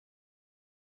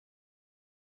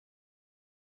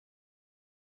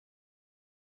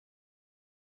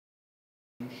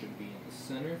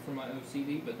center for my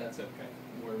OCD, but that's okay.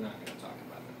 We're not going to talk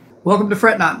about it. Welcome to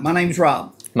Fret Not. My name's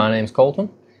Rob. My name's Colton,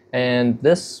 and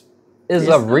this is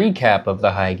a recap of the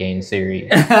High Gain series.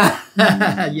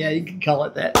 Yeah, you can call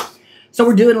it that. So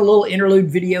we're doing a little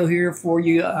interlude video here for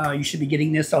you. You should be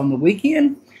getting this on the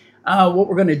weekend. What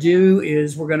we're going to do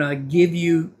is we're going to give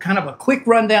you kind of a quick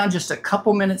rundown, just a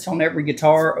couple minutes on every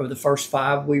guitar of the first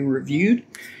 5 we reviewed.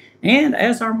 And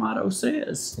as our motto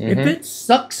says, if it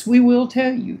sucks, we will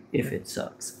tell you if it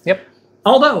sucks. Yep.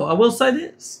 Although, I will say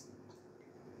this.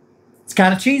 It's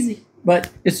kind of cheesy,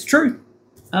 but it's true.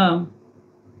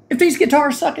 If these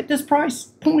guitars suck at this price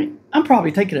point, I'm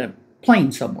probably taking a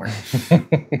plane somewhere.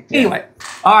 Anyway,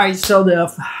 all right, so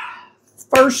the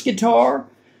first guitar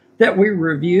that we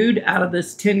reviewed out of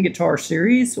this 10 guitar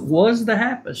series was the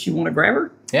Hapas. You want to grab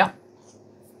her? Yeah.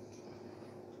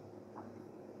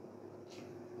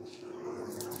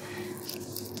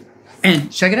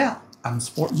 And check it out. I'm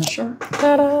sporting the shirt.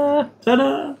 Ta-da!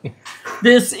 Ta-da!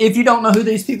 This, if you don't know who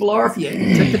these people are, if you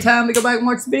took the time to go back and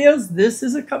watch the videos, this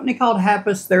is a company called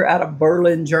Hapas. They're out of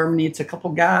Berlin, Germany. It's a couple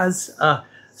guys.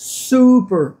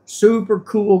 Super, super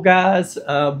cool guys.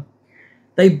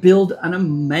 They build an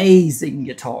amazing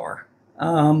guitar.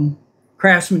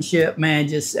 Craftsmanship, man,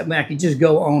 I could just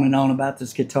go on and on about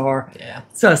this guitar. Yeah.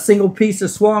 It's a single piece of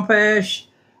swamp ash.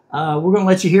 We're going to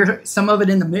let you hear some of it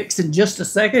in the mix in just a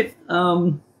second.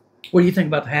 What do you think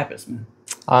about the Hapas,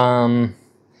 man?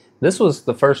 This was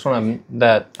the first one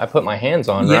that I put my hands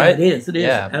on, yeah, right? Yeah, it is. It is.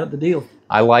 Yeah. Out of the deal.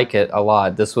 I like it a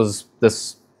lot. This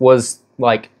was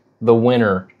like the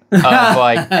winner of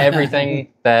like everything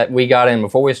that we got in.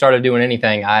 Before we started doing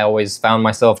anything, I always found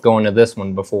myself going to this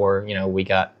one before, you know, we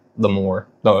got the more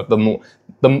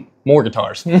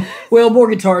guitars. Well, more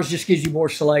guitars just gives you more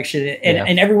selection.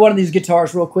 And every one of these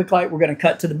guitars, real quick, like we're going to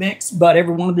cut to the mix, but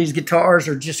every one of these guitars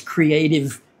are just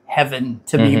creative heaven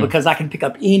to me because I can pick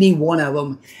up any one of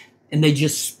them and they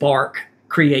just spark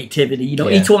creativity. You know,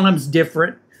 each one of them's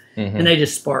different and they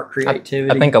just spark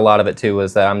creativity. I think a lot of it too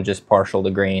is that I'm just partial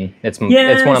to green. It's one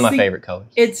of my favorite colors.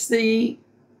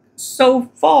 So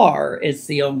far, it's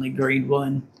the only green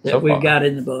one that we've got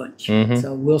in the bunch.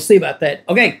 So we'll see about that.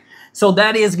 Okay, so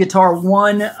that is guitar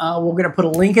 1. We're going to put a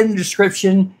link in the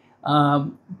description.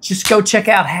 Just go check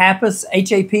out Hapas,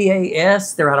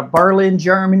 H-A-P-A-S. They're out of Berlin,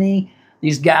 Germany.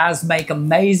 These guys make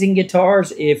amazing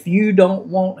guitars. If you don't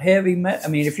want heavy metal, I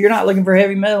mean, if you're not looking for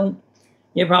heavy metal,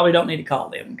 you probably don't need to call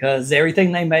them because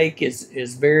everything they make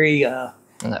is very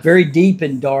very deep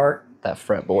and dark. That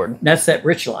fretboard. That's that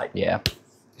Reichardt. Yeah.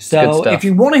 So if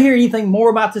you want to hear anything more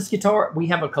about this guitar, we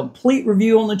have a complete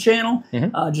review on the channel.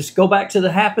 Just go back to the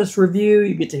Hapas review.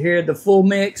 You get to hear the full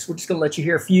mix. We're just going to let you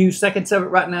hear a few seconds of it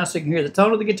right now so you can hear the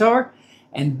tone of the guitar.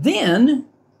 And then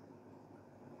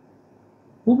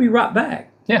we'll be right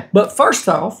back. Yeah. But first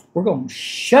off, we're going to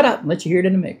shut up and let you hear it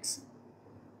in the mix.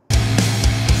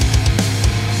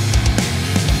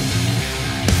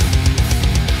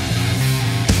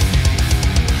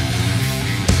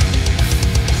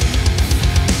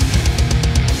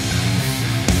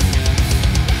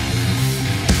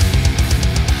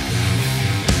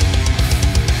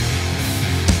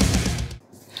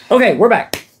 Okay, we're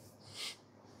back.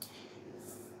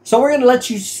 So we're going to let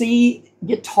you see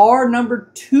guitar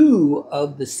number 2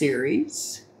 of the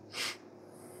series,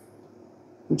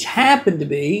 which happened to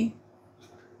be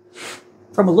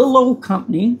from a little old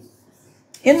company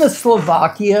in the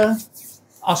Slovakia,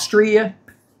 Austria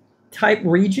type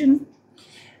region.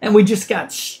 And we just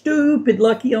got stupid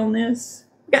lucky on this.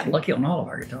 We got lucky on all of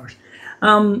our guitars.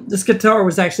 This guitar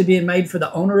was actually being made for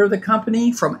the owner of the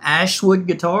company from Ashwood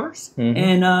Guitars.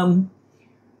 And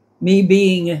me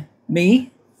being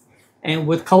me, and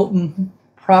with Colton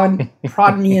prodding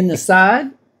me in the side,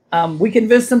 we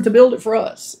convinced them to build it for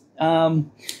us.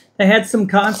 They had some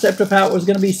concept of how it was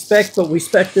going to be spec'd, but we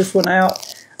spec'd this one out.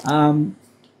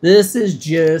 This is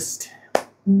just,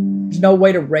 there's no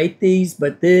way to rate these,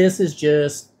 but this is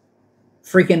just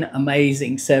freaking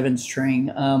amazing 7-string.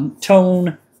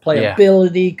 Tone,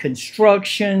 playability,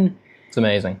 construction. It's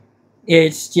amazing.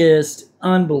 It's just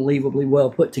unbelievably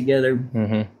well put together.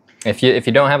 If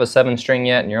you don't have a 7-string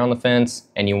yet and you're on the fence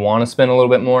and you want to spend a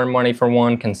little bit more money for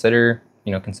one, consider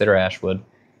Ashwood.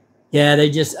 Yeah,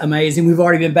 they're just amazing. We've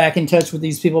already been back in touch with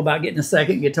these people about getting a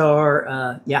second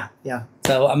guitar. Yeah.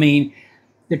 So I mean,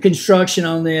 the construction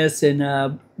on this,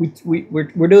 and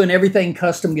we're doing everything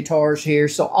custom guitars here.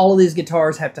 So all of these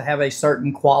guitars have to have a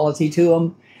certain quality to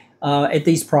them. At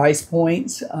these price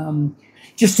points.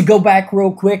 Just to go back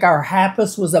real quick, our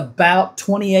Hapas was about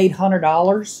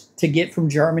 $2,800 to get from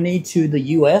Germany to the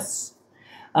U.S.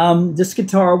 This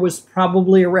guitar was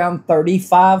probably around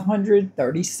 $3,500,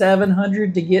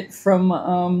 $3,700 to get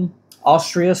from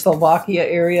Austria, Slovakia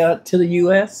area to the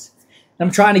U.S. I'm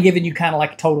trying to give you kind of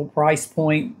like a total price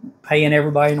point, paying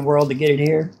everybody in the world to get it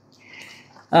here.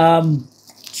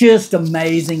 Just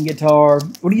amazing guitar.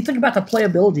 What do you think about the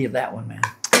playability of that one, man?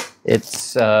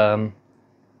 It's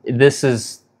this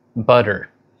is butter.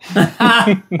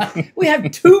 We have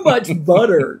too much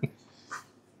butter.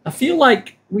 I feel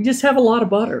like we just have a lot of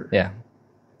butter. Yeah.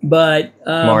 But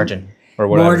margin or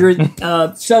whatever.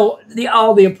 Margin. So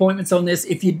all the appointments on this.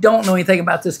 If you don't know anything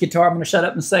about this guitar, I'm going to shut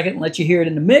up in a second and let you hear it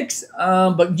in the mix.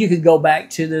 But you could go back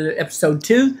to the episode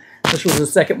 2. This was the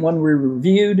second one we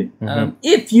reviewed.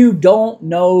 If you don't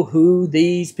know who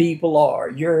these people are,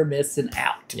 you're missing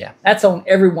out. Yeah. That's on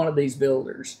every one of these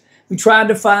builders. We tried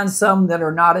to find some that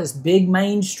are not as big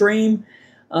mainstream,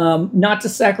 not to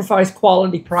sacrifice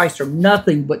quality, price, or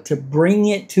nothing, but to bring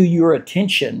it to your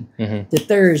attention that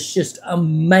there is just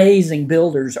amazing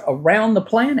builders around the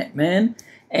planet, man.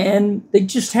 And they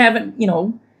just haven't, you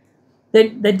know, they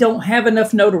don't have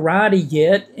enough notoriety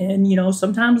yet. And, you know,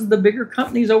 sometimes the bigger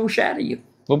companies overshadow you.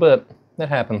 A little bit. That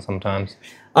happens sometimes.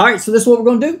 All right, so this is what we're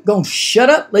going to do. Going to shut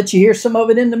up, let you hear some of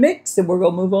it in the mix, and we're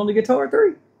going to move on to guitar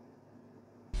 3.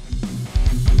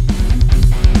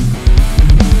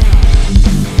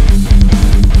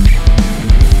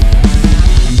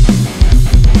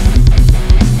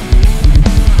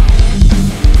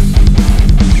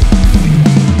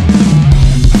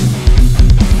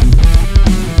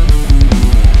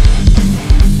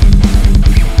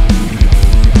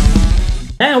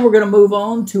 Now we're going to move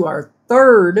on to our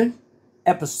 3rd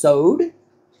episode.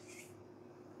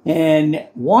 And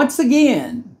once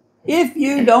again, if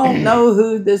you don't know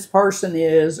who this person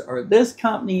is or this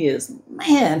company is,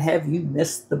 man, have you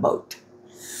missed the boat.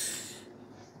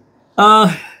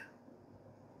 This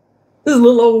is a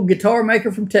little old guitar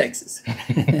maker from Texas.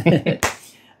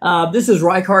 This is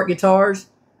Reichardt Guitars.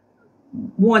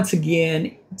 Once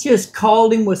again, just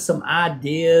called him with some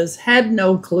ideas, had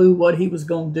no clue what he was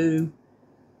going to do.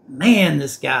 Man,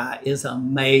 this guy is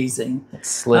amazing.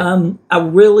 I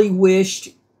really wished,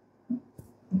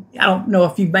 I don't know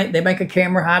if they make a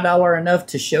camera high dollar enough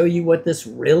to show you what this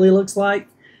really looks like.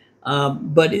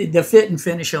 But the fit and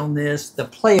finish on this, the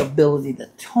playability, the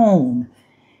tone,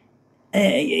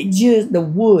 just the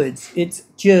woods, it's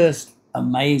just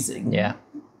amazing. Yeah.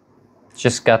 It's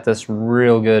just got this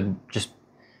real good, just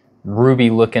ruby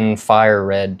looking fire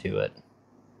red to it.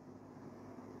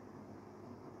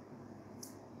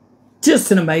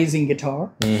 Just an amazing guitar.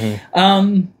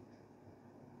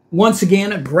 Once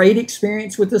again, a great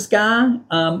experience with this guy.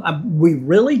 We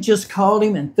really just called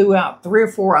him and threw out 3 or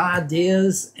 4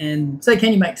 ideas and said,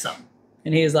 can you make something?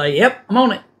 And he was like, yep, I'm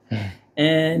on it.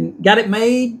 And got it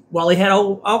made while he had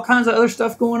all kinds of other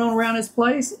stuff going on around his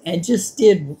place and just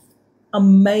did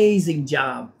amazing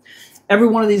job. Every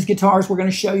one of these guitars we're going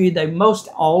to show you, most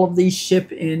all of these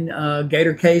ship in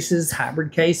Gator cases,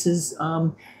 hybrid cases.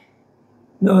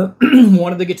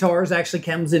 One of the guitars actually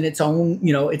comes in its own,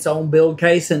 its own build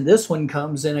case, and this one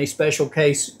comes in a special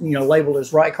case, labeled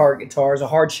as Reichardt Guitars, a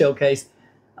hard shell case.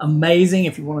 Amazing.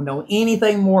 If you want to know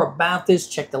anything more about this,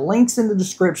 check the links in the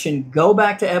description. Go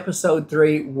back to episode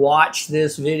 3. Watch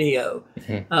this video.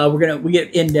 We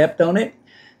get in depth on it.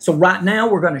 So right now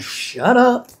we're going to shut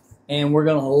up and we're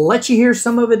going to let you hear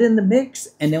some of it in the mix,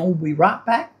 and then we'll be right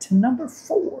back to number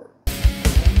 4.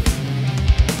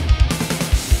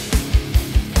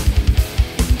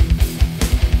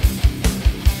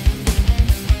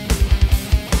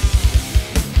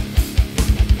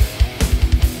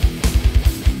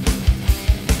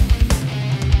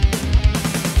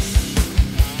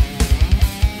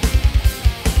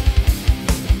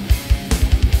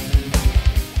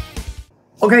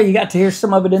 Okay, you got to hear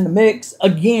some of it in the mix.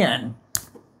 Again,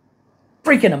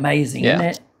 freaking amazing, isn't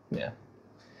it? Yeah.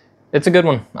 It's a good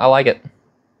one. I like it.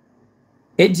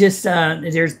 It just,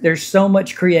 there's so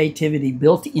much creativity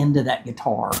built into that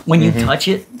guitar. When you touch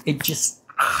it, it just...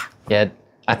 Yeah,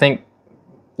 I think,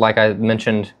 like I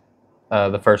mentioned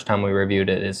the first time we reviewed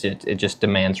it, it just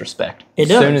demands respect. It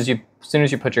does. As soon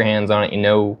as you put your hands on it, you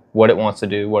know what it wants to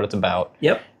do, what it's about.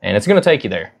 Yep. And it's going to take you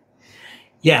there.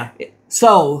 Yeah.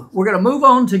 So we're going to move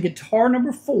on to guitar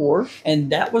number 4,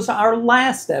 and that was our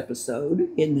last episode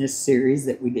in this series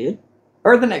that we did.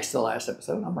 Or the next to the last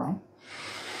episode, I'm wrong.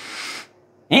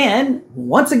 And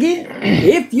once again,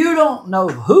 if you don't know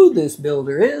who this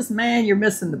builder is, man, you're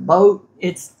missing the boat.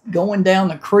 It's going down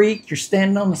the creek. You're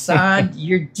standing on the side.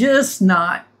 You're just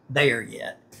not there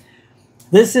yet.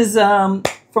 This is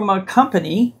from a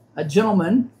company, a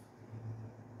gentleman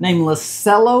named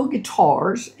Lacello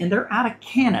Guitars, and they're out of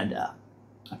Canada.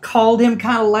 I called him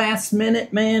kind of last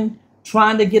minute, man,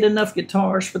 trying to get enough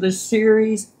guitars for this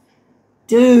series.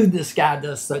 Dude, this guy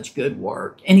does such good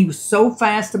work. And he was so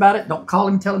fast about it. Don't call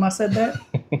him and tell him I said that.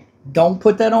 Don't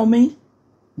put that on me.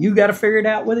 You got to figure it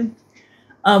out with him.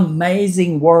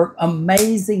 Amazing work.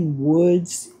 Amazing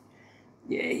woods.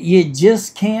 You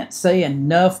just can't say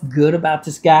enough good about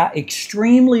this guy.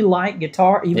 Extremely light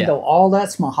guitar, even though all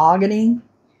that's mahogany.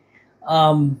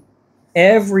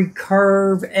 Every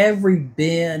curve, every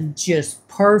bend, just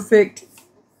perfect.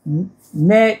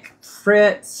 Neck,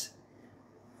 frets,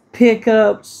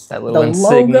 pickups, that little the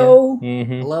insignia. Logo.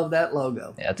 I love that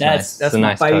logo. Yeah, nice. That's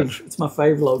my favorite. Touch. It's my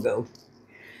favorite logo.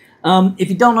 If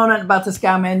you don't know nothing about this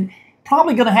guy, man,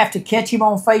 probably gonna have to catch him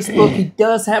on Facebook. He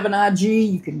does have an IG.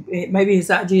 You can maybe his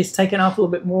IG is taken off a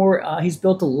little bit more. He's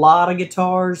built a lot of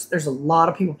guitars. There's a lot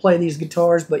of people play these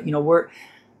guitars, but you know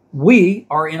we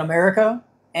are in America,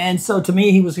 and so to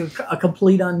me he was a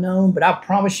complete unknown. But I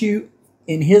promise you,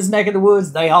 in his neck of the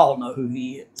woods, they all know who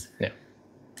he is. Yeah.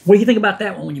 What do you think about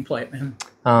that one when you play it, man?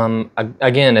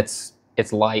 Again, it's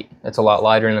light. It's a lot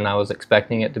lighter than I was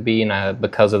expecting it to be, and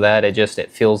because of that,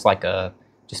 it feels like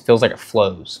it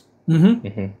flows.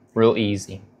 Real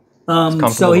easy.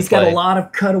 So he's got a lot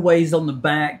of cutaways on the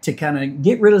back to kind of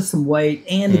get rid of some weight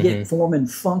and to get form and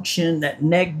function. That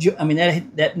neck,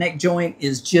 that neck joint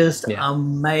is just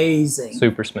amazing.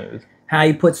 Super smooth. How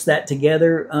he puts that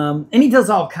together. And he does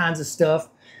all kinds of stuff.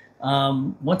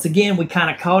 Once again, we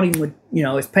kind of caught him with,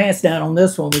 his pants down on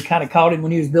this one. We kind of caught him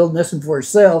when he was building this one for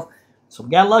himself. So we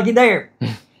got lucky there.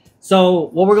 So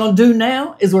what we're going to do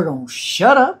now is we're going to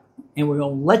shut up and we're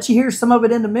going to let you hear some of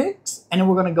it in the mix. And then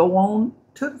we're going to go on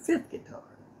to the fifth guitar.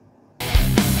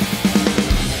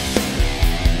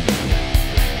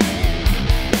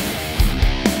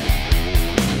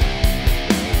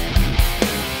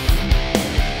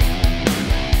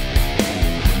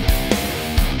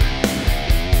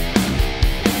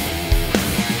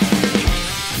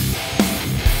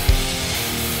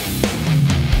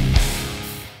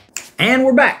 And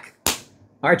we're back.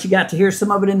 All right, you got to hear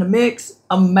some of it in the mix.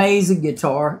 Amazing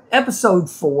guitar. Episode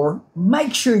 4.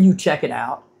 Make sure you check it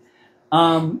out.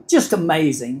 Just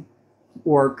amazing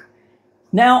work.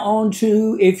 Now on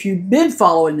to, if you've been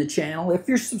following the channel, if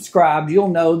you're subscribed, you'll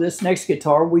know this next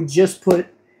guitar. We just put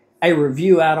a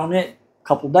review out on it a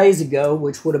couple days ago,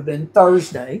 which would have been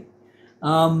Thursday.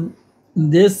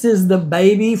 This is the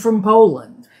baby from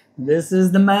Poland. This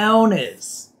is the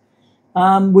Mayones.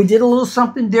 We did a little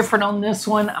something different on this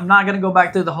one. I'm not going to go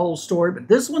back through the whole story, but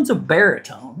this one's a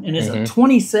baritone and it's a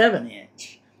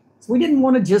 27-inch. So we didn't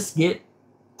want to just get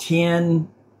 10,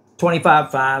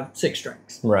 25, 5, 6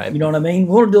 strings. Right. You know what I mean?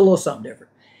 We want to do a little something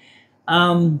different.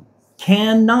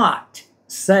 Cannot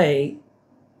say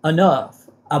enough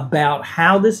about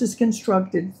how this is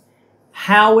constructed,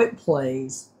 how it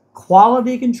plays,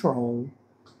 quality control,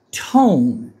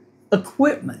 tone,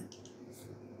 equipment.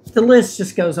 The list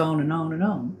just goes on and on and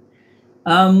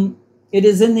on. It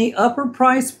is in the upper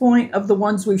price point of the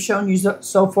ones we've shown you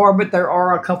so far, but there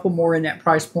are a couple more in that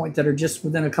price point that are just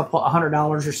within a couple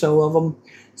 $100 or so of them.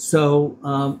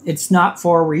 So it's not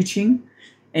far reaching.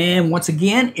 And once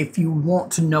again, if you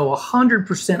want to know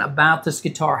 100% about this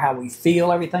guitar, how we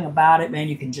feel, everything about it, man,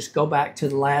 you can just go back to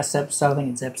the last episode. I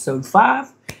think it's episode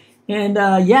 5. And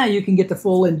yeah, you can get the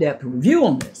full in-depth review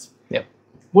on this. Yep.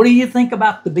 What do you think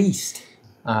about the beast?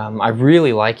 I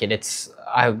really like it.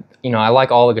 I like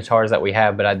all the guitars that we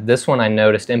have, but this one I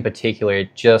noticed in particular,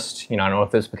 it just, I don't know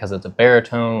if it's because it's a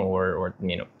baritone or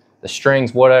the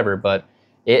strings, whatever, but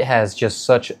it has just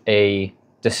such a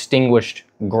distinguished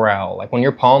growl. Like when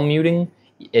you're palm muting,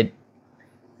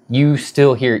 you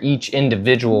still hear each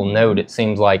individual note, it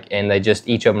seems like, and they just,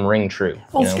 each of them ring true.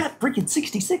 Well, it's got freaking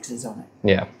 66s on it.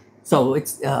 Yeah. So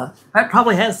it's that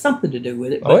probably has something to do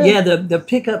with it. But yeah, the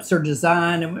pickups are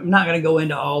designed, and I'm not going to go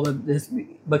into all of this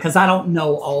because I don't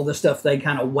know all the stuff they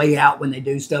kind of weigh out when they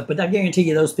do stuff. But I guarantee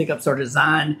you those pickups are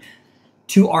designed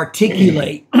to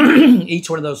articulate each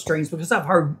one of those strings, because I've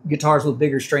heard guitars with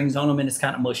bigger strings on them and it's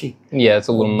kind of mushy. Yeah, it's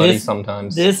a little muddy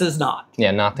sometimes. This is not. Yeah,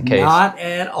 not the case. Not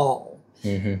at all.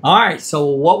 All right, so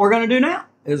what we're going to do now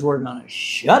is we're going to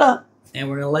shut up and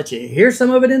we're going to let you hear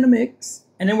some of it in the mix.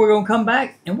 And then we're going to come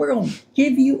back and we're going to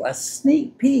give you a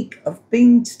sneak peek of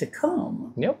things to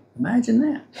come. Yep. Imagine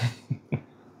that.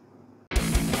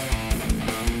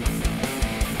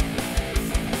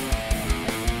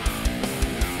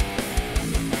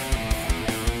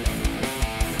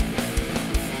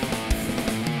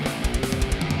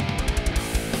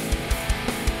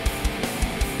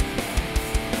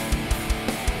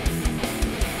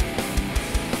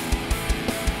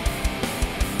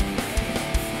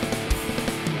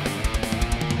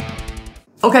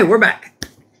 Okay, we're back.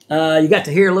 You got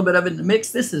to hear a little bit of it in the mix.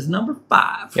 This is number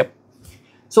 5. Yep.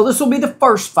 So this will be the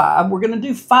first 5. We're going to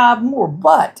do 5 more,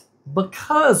 but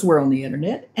because we're on the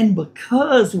internet and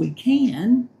because we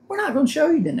can, we're not going to show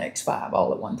you the next 5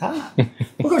 all at one time.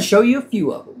 We're going to show you a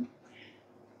few of them.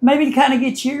 Maybe to kind of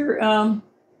get you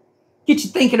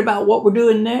thinking about what we're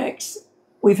doing next.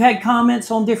 We've had comments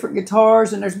on different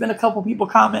guitars, and there's been a couple people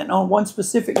commenting on one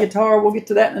specific guitar. We'll get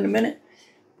to that in a minute.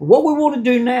 But what we want to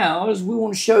do now is we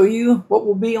want to show you what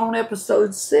will be on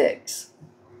episode 6.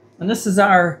 And this is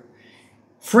our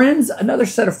friends, another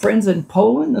set of friends in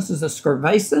Poland. This is a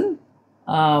Skurvason.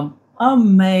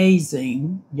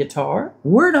 Amazing guitar.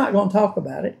 We're not going to talk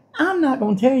about it. I'm not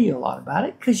going to tell you a lot about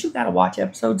it because you got to watch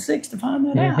episode 6 to find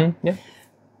that out. Yeah.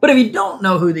 But if you don't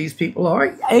know who these people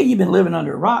are, A, you've been living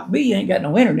under a rock. B, you ain't got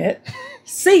no internet.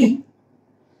 C,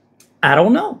 I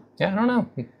don't know. Yeah, I don't know.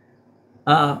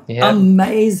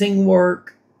 Amazing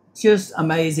work. Just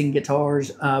amazing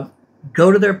guitars.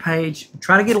 Go to their page.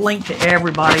 Try to get a link to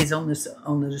everybody's on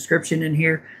the description in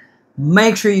here.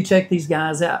 Make sure you check these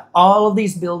guys out. All of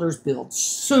these builders build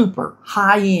super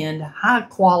high-end, high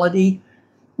quality.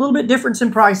 A little bit difference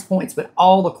in price points, but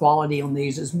all the quality on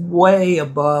these is way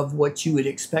above what you would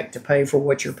expect to pay for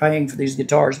what you're paying for these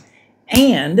guitars.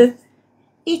 And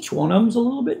each one of them is a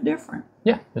little bit different.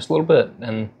 Yeah, just a little bit.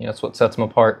 And that's what sets them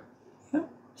apart. Yeah.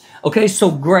 Okay,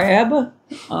 so grab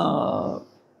that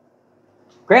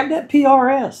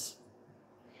PRS.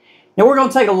 Now, we're going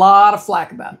to take a lot of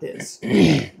flack about this.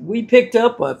 We picked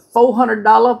up a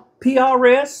 $400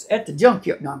 PRS at the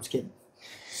junkyard. No, I'm just kidding.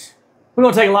 We're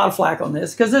going to take a lot of flack on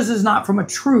this because this is not from a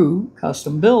true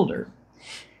custom builder.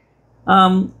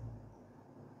 But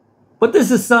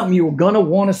this is something you're going to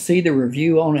want to see the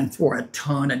review on, and for a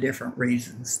ton of different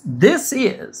reasons. This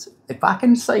is, if I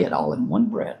can say it all in one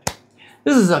breath,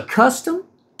 this is a custom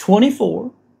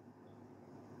 24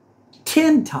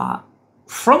 tin top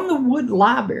from the Wood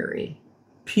Library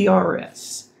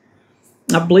PRS.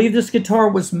 I believe this guitar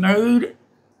was made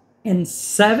in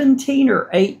 17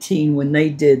 or 18 when they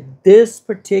did this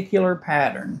particular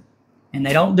pattern. And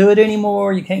they don't do it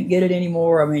anymore. You can't get it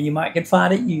anymore. I mean, you might can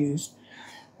find it used.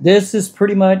 This is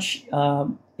pretty much,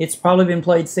 it's probably been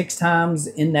played 6 times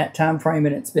in that time frame,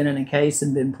 and it's been in a case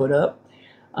and been put up.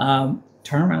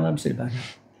 Turn around, let me see it back.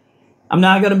 I'm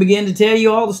not going to begin to tell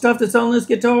you all the stuff that's on this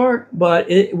guitar, but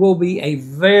it will be a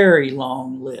very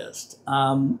long list.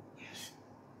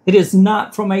 It is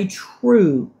not from a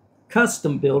true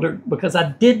custom builder because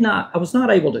I was not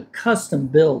able to custom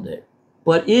build it,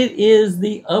 but it is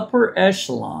the upper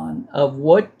echelon of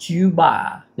what you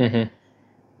buy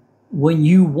when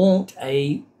you want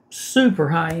a super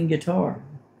high-end guitar.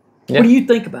 Yeah. What do you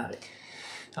think about it?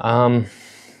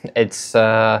 It's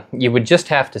you would just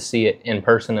have to see it in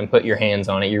person and put your hands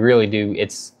on it. You really do.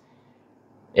 It's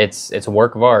a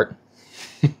work of art.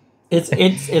 It's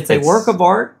a work of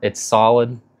art. It's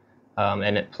solid,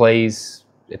 and it plays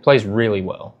really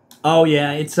well. Oh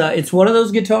yeah, it's one of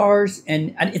those guitars,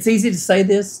 and it's easy to say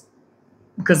this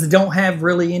because they don't have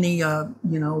really any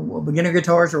beginner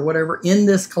guitars or whatever in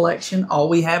this collection. All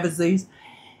we have is these,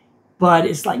 but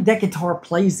it's like that guitar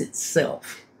plays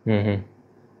itself.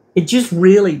 It just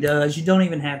really does. You don't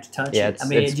even have to touch it. I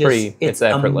mean, it's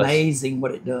amazing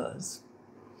what it does.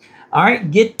 All right,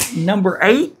 get number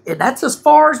 8. And that's as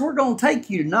far as we're going to take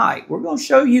you tonight. We're going to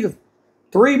show you the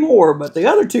 3 more, but the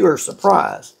other 2 are a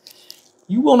surprise.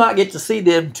 You will not get to see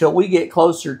them until we get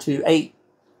closer to 8.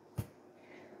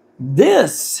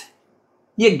 This,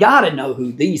 you got to know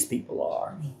who these people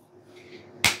are.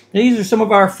 These are some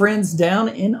of our friends down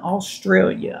in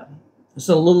Australia. It's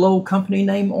a little old company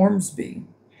named Ormsby.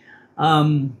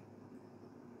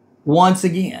 Once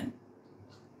again,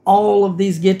 all of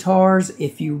these guitars,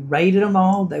 if you rated them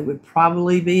all, they would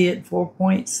probably be at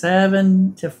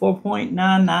 4.7 to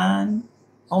 4.99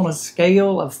 on a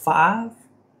scale of 5.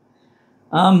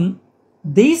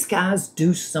 These guys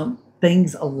do some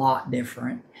things a lot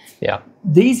different. Yeah.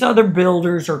 These other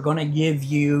builders are going to give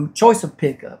you choice of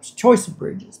pickups, choice of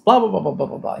bridges, blah, blah, blah, blah, blah,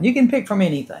 blah, blah. You can pick from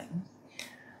anything.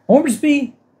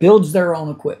 Ormsby builds their own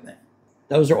equipment.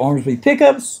 Those are Ormsby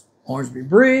pickups, Ormsby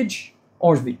bridge,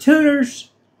 Ormsby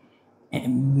tuners,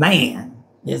 and man,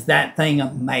 is that thing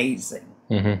amazing.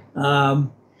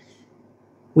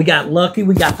 We got lucky.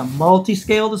 We got the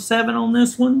multi-scale to 7 on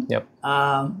this one. Yep.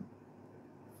 Not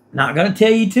going to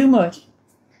tell you too much.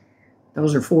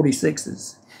 Those are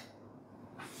 46s.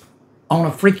 On a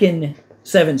freaking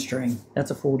 7-string,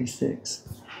 that's a 46.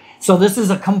 So this is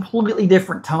a completely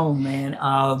different tone, man.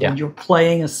 When you're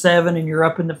playing a 7 and you're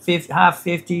up in the high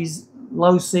 50s,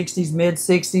 low 60s, mid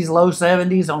 60s, low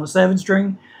 70s on a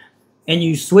 7-string, and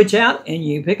you switch out and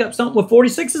you pick up something with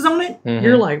 46s on it,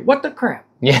 you're like, what the crap?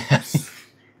 Yeah.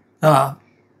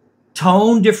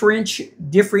 Tone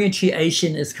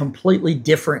differentiation is completely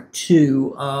different too.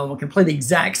 We can play the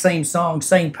exact same song,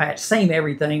 same patch, same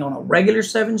everything on a regular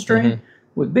 7-string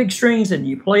with big strings, and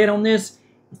you play it on this,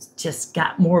 it's just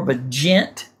got more of a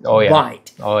gent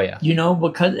bite. Oh, yeah. You know,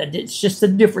 because it's just a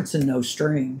difference in those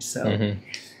strings. So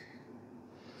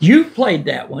you played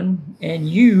that one, and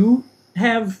you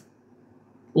have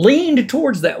leaned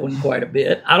towards that one quite a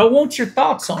bit. I don't want your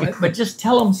thoughts on it, but just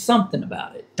tell them something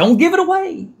about it. Don't give it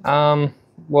away.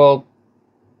 Well,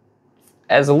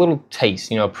 as a little taste,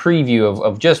 you know, a preview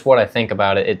of just what I think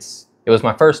about it, it was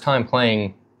my first time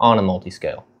playing on a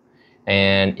multi-scale,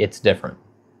 and it's different.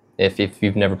 If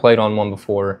you've never played on one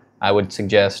before, I would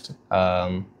suggest,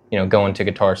 you know, going to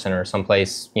Guitar Center or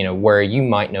someplace, you know, where you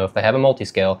might know if they have a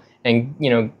multi-scale, and, you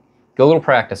know, go a little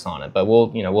practice on it. But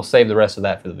we'll save the rest of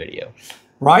that for the video.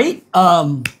 Right?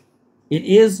 It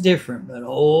is different, but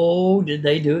oh, did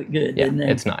they do it good, didn't they?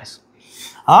 It's nice.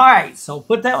 All right, so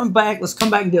put that one back. Let's come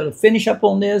back and do a finish up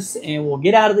on this, and we'll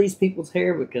get out of these people's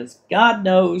hair, because God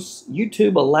knows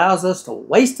YouTube allows us to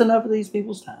waste enough of these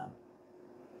people's time.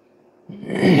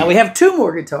 Now, we have 2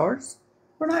 more guitars.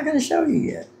 We're not going to show you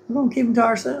yet. We're going to keep them to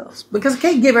ourselves, because I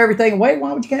can't give everything away.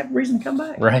 Why would you have a reason to come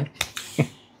back? Right.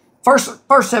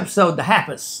 First episode, the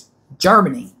Hapas,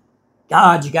 Germany.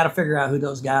 God, you got to figure out who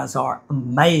those guys are.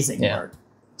 Amazing work.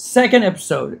 Second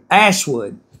episode,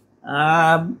 Ashwood.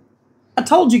 I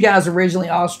told you guys originally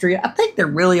Austria. I think they're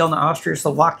really on the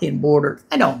Austria-Slovakian border.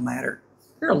 It don't matter.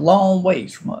 They're a long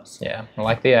ways from us. Yeah, I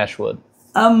like the Ashwood.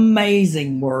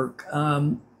 Amazing work.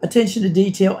 Attention to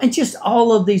detail. And just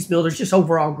all of these builders, just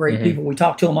overall great people. We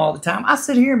talk to them all the time. I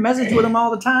sit here and message with them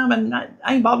all the time, and I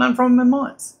ain't bought nothing from them in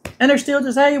months. And they're still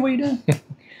just, hey, what are you doing?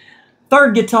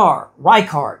 Third guitar,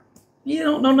 Reichardt. You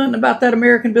don't know nothing about that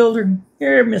American builder,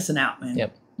 you're missing out, man.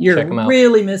 Yep. You're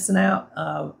really missing out.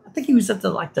 I think he was at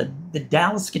the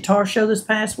Dallas Guitar Show this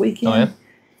past weekend. Oh, yeah?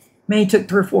 Man, he took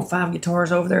 3 or 4 or 5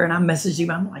 guitars over there, and I messaged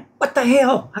him. I'm like, what the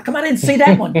hell? How come I didn't see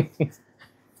that one?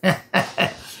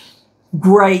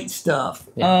 Great stuff.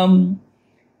 Yeah.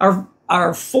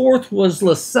 Our fourth was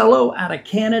Lacello out of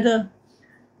Canada.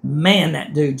 Man,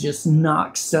 that dude just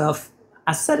knocks stuff.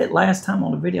 I said it last time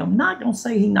on the video. I'm not going to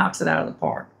say he knocks it out of the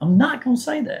park. I'm not going to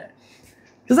say that.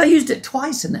 Because I used it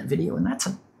twice in that video, and that's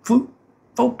a faux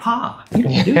pas. You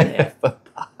don't do that.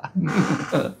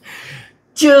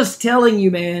 Just telling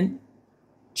you, man,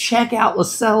 check out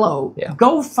Lacello. Yeah.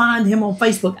 Go find him on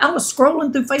Facebook. I was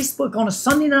scrolling through Facebook on a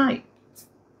Sunday night.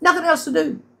 Nothing else to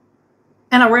do.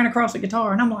 And I ran across a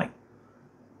guitar, and I'm like,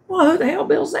 well, who the hell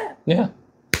builds that? Yeah.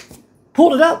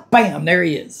 Pulled it up. Bam, there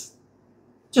he is.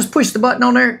 Just push the button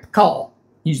on there, call.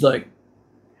 He's like,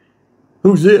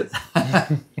 who's this?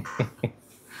 I'm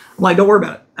like, don't worry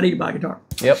about it. I need to buy a guitar.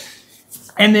 Yep.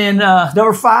 And then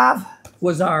number 5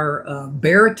 was our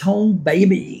Baritone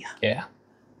baby. Yeah.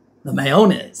 The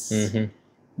Mayones.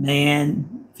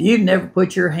 Man, if you've never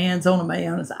put your hands on a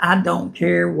Mayones, I don't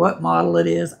care what model it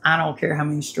is. I don't care how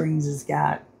many strings it's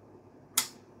got.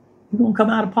 You're going to come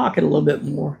out of pocket a little bit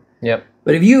more. Yep.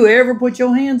 But if you ever put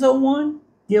your hands on one,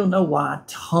 you'll know why a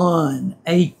ton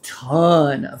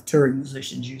of touring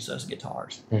musicians use those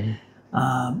guitars.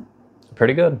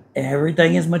 Pretty good.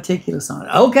 Everything is meticulous on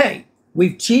it. Okay,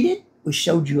 we've cheated. We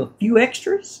showed you a few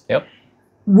extras. Yep.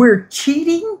 We're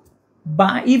cheating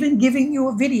by even giving you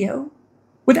a video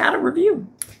without a review,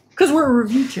 because we're a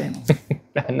review channel.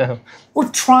 I know. We're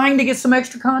trying to get some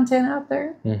extra content out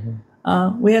there.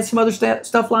 We had some other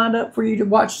stuff lined up for you to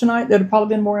watch tonight that would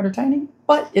probably been more entertaining,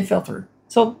 but it fell through.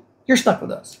 So you're stuck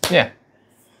with us. Yeah.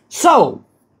 So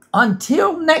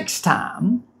until next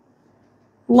time,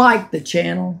 like the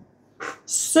channel,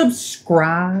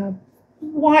 subscribe,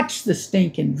 watch the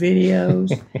stinking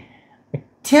videos,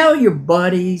 tell your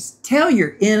buddies, tell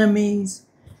your enemies,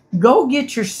 go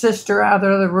get your sister out of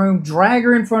the other room, drag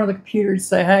her in front of the computer and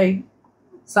say, hey,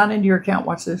 sign into your account,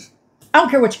 watch this. I don't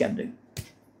care what you got to do.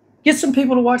 Get some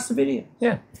people to watch the video.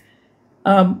 Yeah.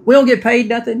 We don't get paid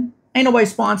nothing. Ain't nobody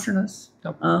sponsoring us.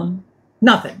 Nope.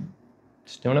 Nothing.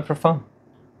 Just doing it for fun.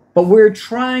 But we're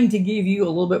trying to give you a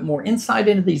little bit more insight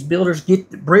into these builders,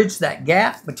 bridge that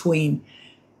gap between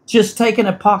just taking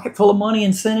a pocket full of money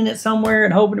and sending it somewhere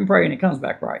and hoping and praying it comes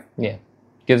back right. Yeah.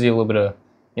 Gives you a little bit of,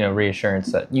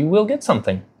 reassurance that you will get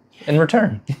something in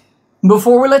return.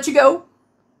 Before we let you go,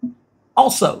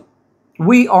 also,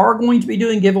 we are going to be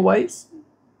doing giveaways.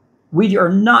 We are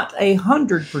not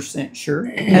 100% sure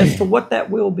as to what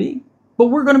that will be, but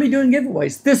we're going to be doing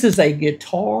giveaways. This is a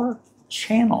guitar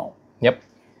channel. Yep.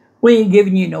 We ain't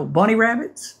giving you no bunny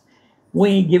rabbits. We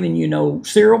ain't giving you no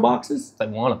cereal boxes. They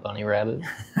want a bunny rabbit.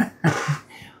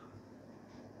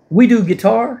 We do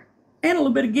guitar and a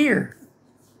little bit of gear.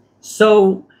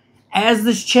 So as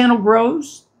this channel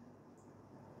grows,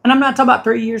 and I'm not talking about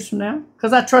 3 years from now,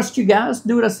 because I trust you guys.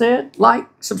 Do what I said. Like,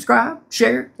 subscribe,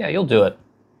 share. Yeah, you'll do it.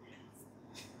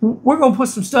 We're going to put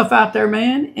some stuff out there,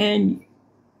 man. And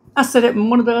I said it in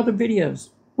one of the other videos.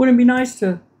 Wouldn't it be nice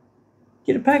to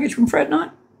get a package from Fret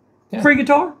Nut? Yeah. Free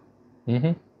guitar?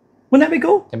 Mm-hmm. Wouldn't that be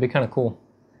cool? It'd be kind of cool.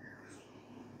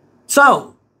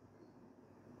 So,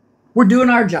 we're doing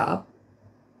our job.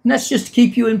 And that's just to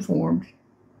keep you informed.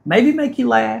 Maybe make you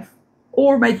laugh.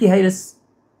 Or make you hate us.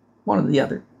 One or the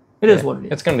other. It is what it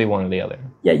is. It's going to be one or the other.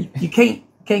 Yeah, you can't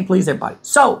please everybody.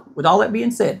 So, with all that being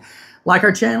said, like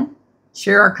our channel,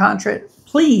 share our content,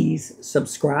 please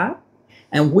subscribe,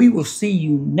 and we will see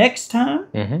you next time.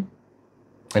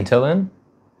 Until then,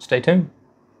 stay tuned.